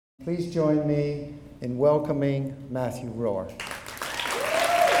Please join me in welcoming Matthew Rohr.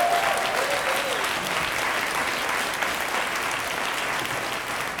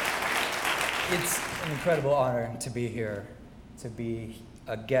 It's an incredible honor to be here, to be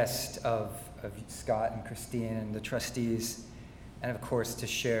a guest of Scott and Christine and the trustees, and of course to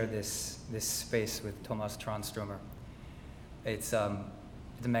share this space with Tomas Transtromer. It's a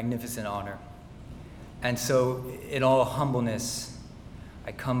magnificent honor. And so in all humbleness,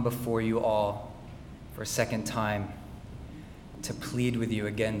 I come before you all for a second time to plead with you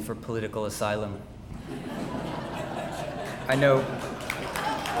again for political asylum. I know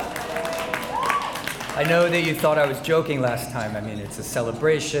that you thought I was joking last time. I mean, it's a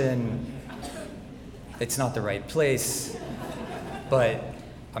celebration. It's not the right place, but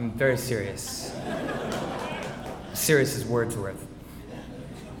I'm very serious. Serious as Wordsworth.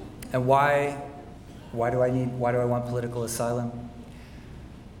 And why do I want political asylum?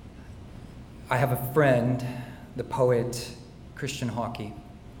 I have a friend, the poet Christian Hawkey.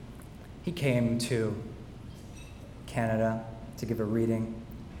 He came to Canada to give a reading,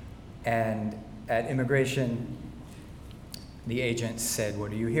 and at immigration, the agent said,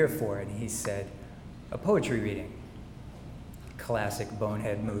 "What are you here for?" And he said, "A poetry reading." Classic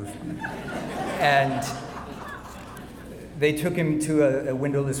bonehead move. And they took him to a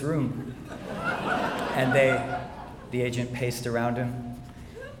windowless room, and the agent paced around him,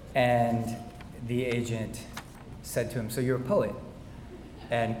 and the agent said to him, "So you're a poet?"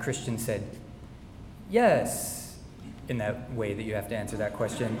 And Christian said, "Yes," in that way that you have to answer that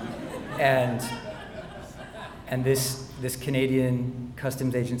question. And this Canadian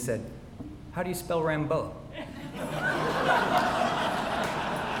customs agent said, "How do you spell Rambo?"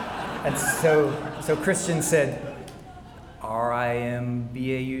 And so Christian said,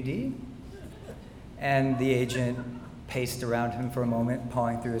 "Rimbaud?" And the agent paced around him for a moment,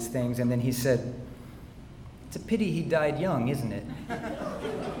 pawing through his things, and then he said, "It's a pity he died young, isn't it?"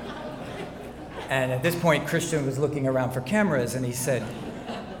 And at this point, Christian was looking around for cameras, and he said,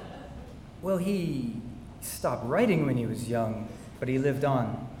 "Well, he stopped writing when he was young, but he lived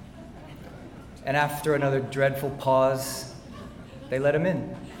on." And after another dreadful pause, they let him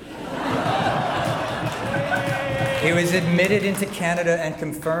in. He was admitted into Canada and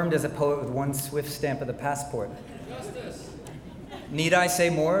confirmed as a poet with one swift stamp of the passport. Justice. Need I say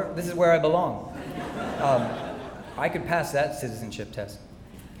more? This is where I belong. I could pass that citizenship test.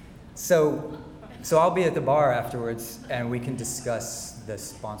 So I'll be at the bar afterwards, and we can discuss the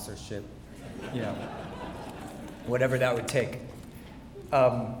sponsorship, whatever that would take.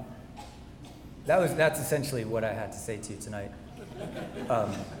 That's essentially what I had to say to you tonight.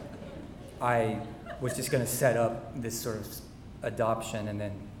 I was just going to set up this sort of adoption and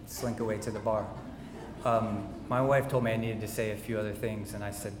then slink away to the bar. My wife told me I needed to say a few other things, and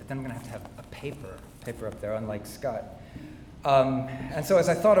I said, but then I'm going to have a paper up there, unlike Scott. And so as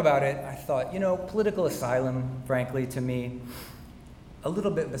I thought about it, I thought, political asylum, frankly, to me, a little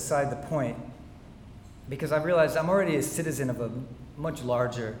bit beside the point, because I realized I'm already a citizen of a much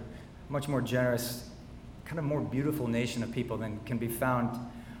larger, much more generous, kind of more beautiful nation of people than can be found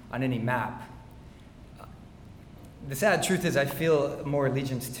on any map. The sad truth is I feel more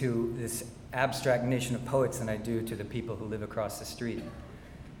allegiance to this abstract nation of poets than I do to the people who live across the street.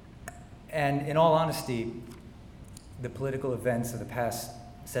 And in all honesty, the political events of the past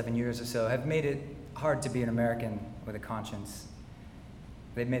 7 years or so have made it hard to be an American with a conscience.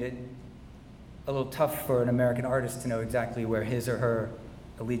 They've made it a little tough for an American artist to know exactly where his or her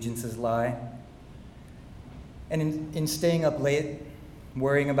allegiances lie. And in staying up late,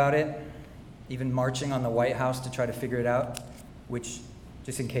 worrying about it, even marching on the White House to try to figure it out, which,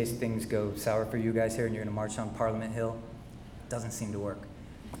 just in case things go sour for you guys here and you're going to march on Parliament Hill, doesn't seem to work.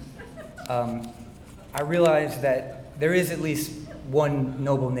 I realize that there is at least one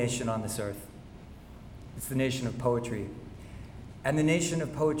noble nation on this earth. It's the nation of poetry. And the nation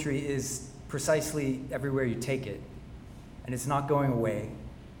of poetry is precisely everywhere you take it. And it's not going away.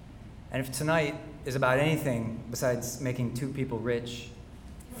 And if tonight is about anything besides making 2 people rich,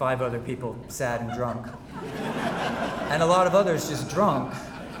 5 other people sad and drunk, and a lot of others just drunk,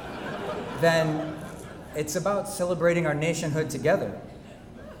 then it's about celebrating our nationhood together.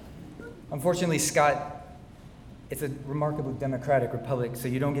 Unfortunately, Scott, it's a remarkably democratic republic, so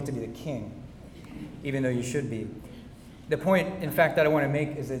you don't get to be the king, even though you should be. The point, in fact, that I want to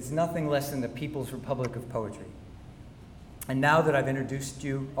make is that it's nothing less than the People's Republic of Poetry. And now that I've introduced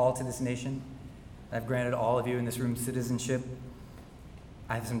you all to this nation, I've granted all of you in this room citizenship,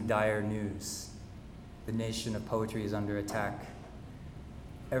 I have some dire news. The nation of poetry is under attack.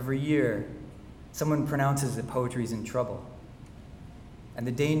 Every year, someone pronounces that poetry is in trouble. and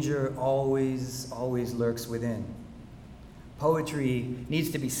the danger always, always lurks within. Poetry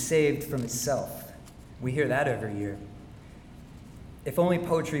needs to be saved from itself. We hear that every year. If only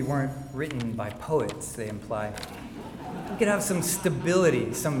poetry weren't written by poets, they imply, we could have some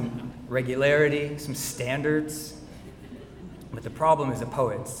stability, some regularity, some standards. But the problem is the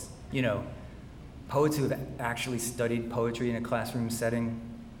poets, poets who have actually studied poetry in a classroom setting,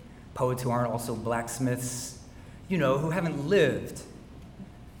 poets who aren't also blacksmiths, who haven't lived.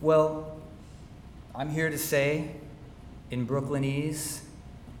 Well, I'm here to say, in Brooklynese,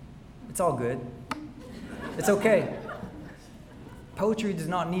 it's all good. It's okay. Poetry does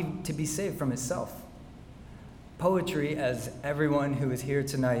not need to be saved from itself. Poetry, as everyone who is here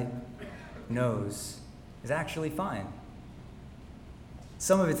tonight knows, is actually fine.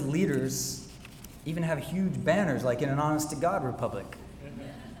 Some of its leaders even have huge banners, like in an honest-to-God republic.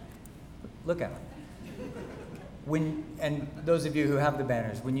 Look at them. And those of you who have the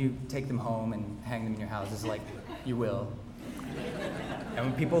banners, when you take them home and hang them in your houses, like you will, and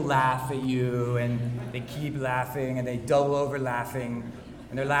when people laugh at you and they keep laughing and they double over laughing,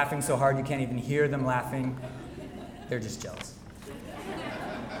 and they're laughing so hard you can't even hear them laughing, they're just jealous.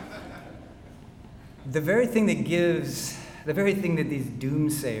 The very thing that these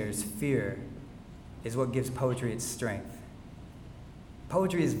doomsayers fear is what gives poetry its strength.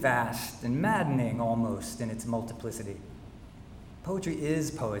 Poetry is vast and maddening almost in its multiplicity. Poetry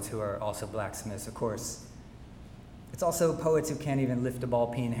is poets who are also blacksmiths, of course. It's also poets who can't even lift a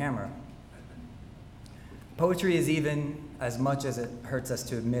ball-peen hammer. Poetry is even, as much as it hurts us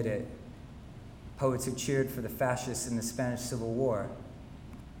to admit it, poets who cheered for the fascists in the Spanish Civil War.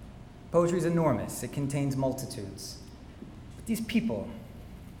 Poetry is enormous. It contains multitudes. But these people,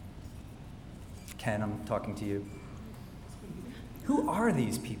 Ken, I'm talking to you. Who are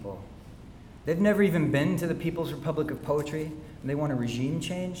these people? They've never even been to the People's Republic of Poetry, and they want a regime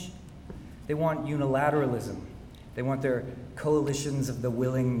change. They want unilateralism. They want their coalitions of the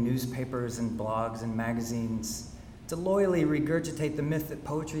willing newspapers and blogs and magazines to loyally regurgitate the myth that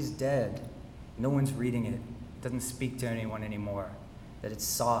poetry's dead. No one's reading it. It doesn't speak to anyone anymore. That it's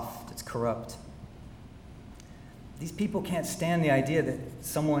soft, it's corrupt. These people can't stand the idea that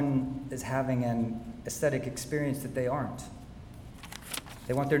someone is having an aesthetic experience that they aren't.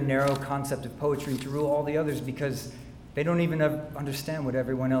 They want their narrow concept of poetry to rule all the others because they don't even understand what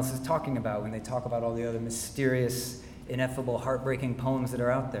everyone else is talking about when they talk about all the other mysterious, ineffable, heartbreaking poems that are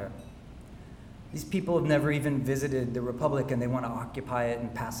out there. These people have never even visited the Republic, and they want to occupy it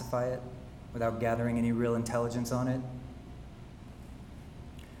and pacify it without gathering any real intelligence on it.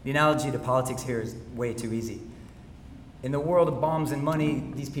 The analogy to politics here is way too easy. In the world of bombs and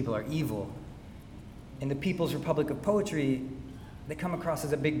money, these people are evil. In the People's Republic of Poetry, they come across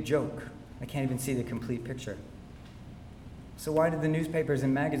as a big joke. I can't even see the complete picture. So why did the newspapers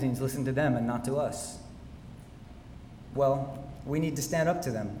and magazines listen to them and not to us? Well, we need to stand up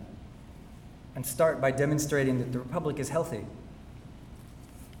to them and start by demonstrating that the Republic is healthy.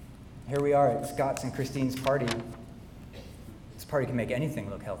 Here we are at Scott's and Christine's party. This party can make anything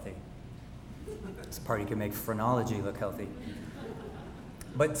look healthy. This party can make phrenology look healthy.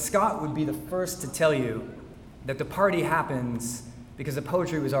 But Scott would be the first to tell you that the party happens because the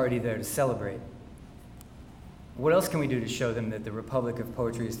poetry was already there to celebrate. What else can we do to show them that the Republic of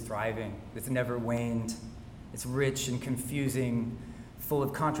Poetry is thriving? It's never waned. It's rich and confusing, full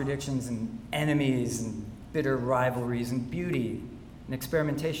of contradictions and enemies and bitter rivalries and beauty and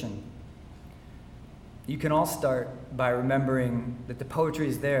experimentation. You can all start by remembering that the poetry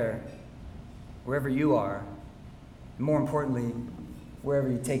is there wherever you are, and more importantly, wherever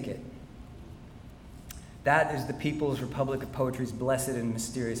you take it. That is the People's Republic of Poetry's blessed and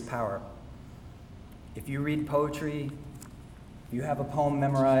mysterious power. If you read poetry, if you have a poem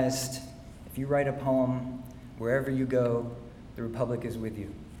memorized, if you write a poem, wherever you go, the Republic is with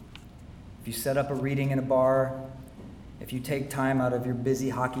you. If you set up a reading in a bar, if you take time out of your busy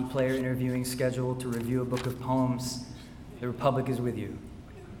hockey player interviewing schedule to review a book of poems, the Republic is with you.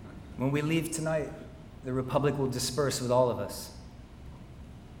 When we leave tonight, the Republic will disperse with all of us.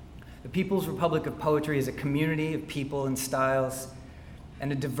 The People's Republic of Poetry is a community of people and styles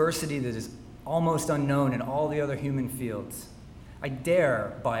and a diversity that is almost unknown in all the other human fields. I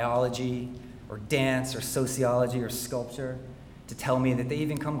dare biology or dance or sociology or sculpture to tell me that they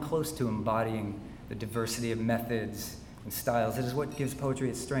even come close to embodying the diversity of methods and styles. It is what gives poetry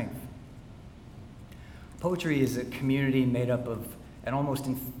its strength. Poetry is a community made up of an almost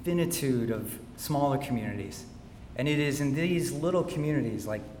infinitude of smaller communities. And it is in these little communities,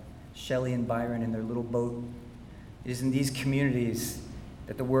 like Shelley and Byron in their little boat, it is in these communities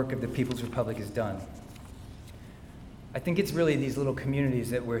that the work of the People's Republic is done. I think it's really these little communities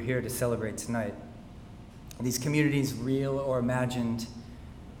that we're here to celebrate tonight. These communities, real or imagined,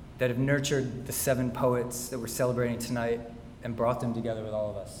 that have nurtured the 7 poets that we're celebrating tonight and brought them together with all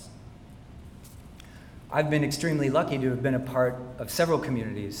of us. I've been extremely lucky to have been a part of several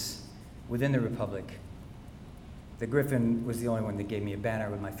communities within the Republic. The Griffin was the only one that gave me a banner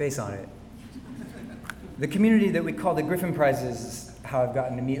with my face on it. The community that we call the Griffin Prizes is how I've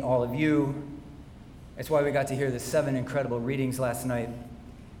gotten to meet all of you. It's why we got to hear the 7 incredible readings last night.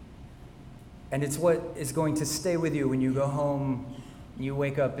 And it's what is going to stay with you when you go home, and you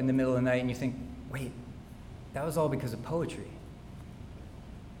wake up in the middle of the night and you think, wait, that was all because of poetry.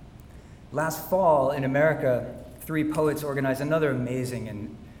 Last fall in America, 3 poets organized another amazing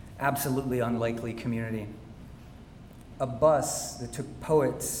and absolutely unlikely community. A bus that took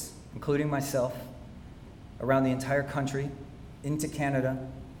poets, including myself, around the entire country, into Canada,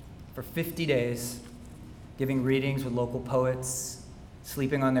 for 50 days, giving readings with local poets,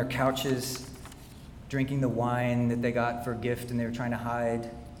 sleeping on their couches, drinking the wine that they got for a gift and they were trying to hide,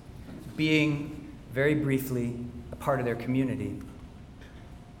 being, very briefly, a part of their community.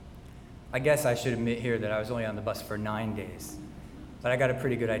 I guess I should admit here that I was only on the bus for 9 days, but I got a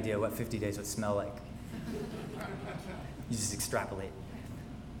pretty good idea what 50 days would smell like. You just extrapolate.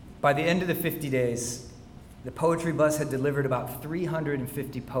 By the end of the 50 days, the poetry bus had delivered about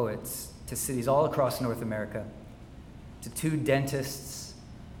 350 poets to cities all across North America, to 2 dentists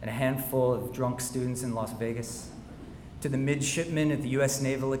and a handful of drunk students in Las Vegas, to the midshipmen at the U.S.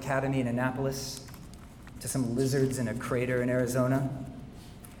 Naval Academy in Annapolis, to some lizards in a crater in Arizona.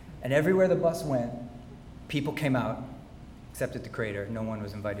 And everywhere the bus went, people came out, except at the crater. No one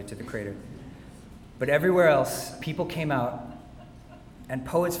was invited to the crater. But everywhere else, people came out, and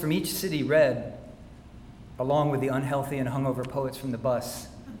poets from each city read, along with the unhealthy and hungover poets from the bus.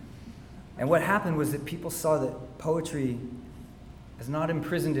 And what happened was that people saw that poetry is not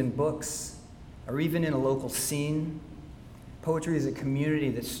imprisoned in books or even in a local scene. Poetry is a community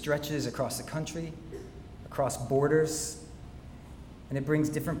that stretches across the country, across borders, and it brings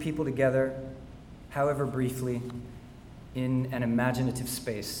different people together, however briefly, in an imaginative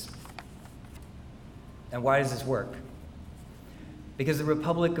space. And why does this work? Because the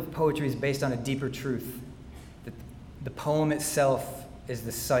Republic of Poetry is based on a deeper truth, that the poem itself is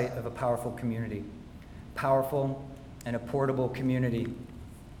the site of a powerful community, powerful and a portable community.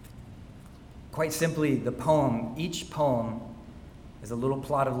 Quite simply, the poem, each poem, is a little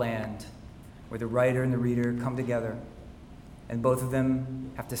plot of land where the writer and the reader come together, and both of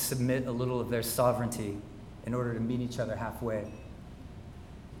them have to submit a little of their sovereignty in order to meet each other halfway.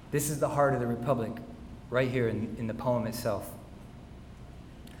 This is the heart of the Republic, right here in the poem itself.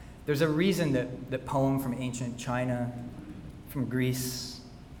 There's a reason that the poem from ancient China, from Greece,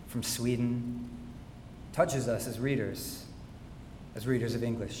 from Sweden, touches us as readers of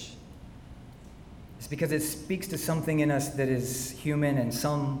English. It's because it speaks to something in us that is human and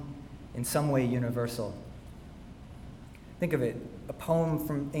in some way universal. Think of it, a poem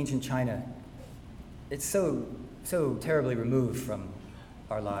from ancient China. It's so terribly removed from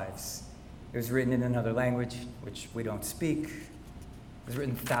our lives. It was written in another language, which we don't speak. It was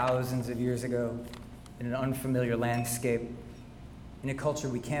written thousands of years ago in an unfamiliar landscape, in a culture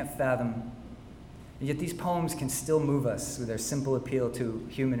we can't fathom. And yet these poems can still move us with their simple appeal to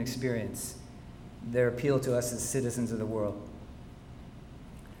human experience, their appeal to us as citizens of the world.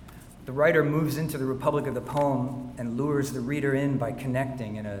 The writer moves into the republic of the poem and lures the reader in by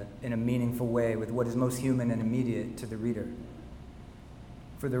connecting in a meaningful way with what is most human and immediate to the reader.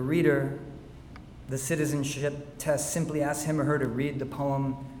 For the reader, the citizenship test simply asks him or her to read the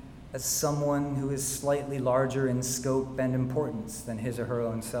poem as someone who is slightly larger in scope and importance than his or her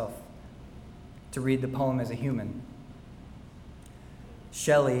own self, to read the poem as a human.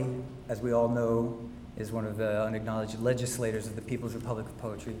 Shelley, as we all know, is one of the unacknowledged legislators of the People's Republic of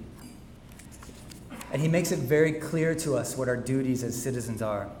Poetry. And he makes it very clear to us what our duties as citizens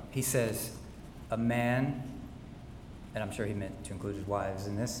are. He says, a man, and I'm sure he meant to include his wives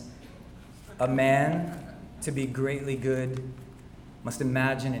in this, a man, to be greatly good, must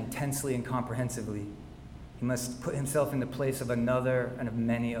imagine intensely and comprehensively. He must put himself in the place of another and of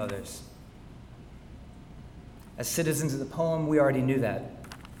many others. As citizens of the poem, we already knew that.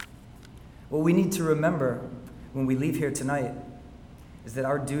 What we need to remember when we leave here tonight is that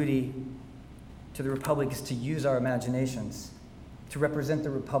our duty to the Republic is to use our imaginations, to represent the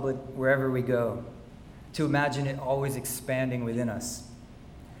Republic wherever we go, to imagine it always expanding within us.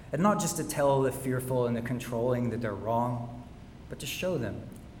 And not just to tell the fearful and the controlling that they're wrong, but to show them,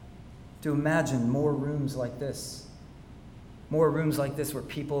 to imagine more rooms like this where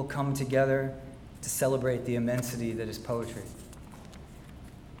people come together to celebrate the immensity that is poetry.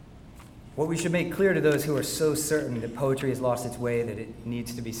 What we should make clear to those who are so certain that poetry has lost its way, that it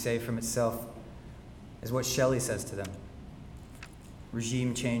needs to be saved from itself, is what Shelley says to them.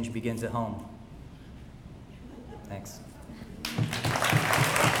 Regime change begins at home. Thanks.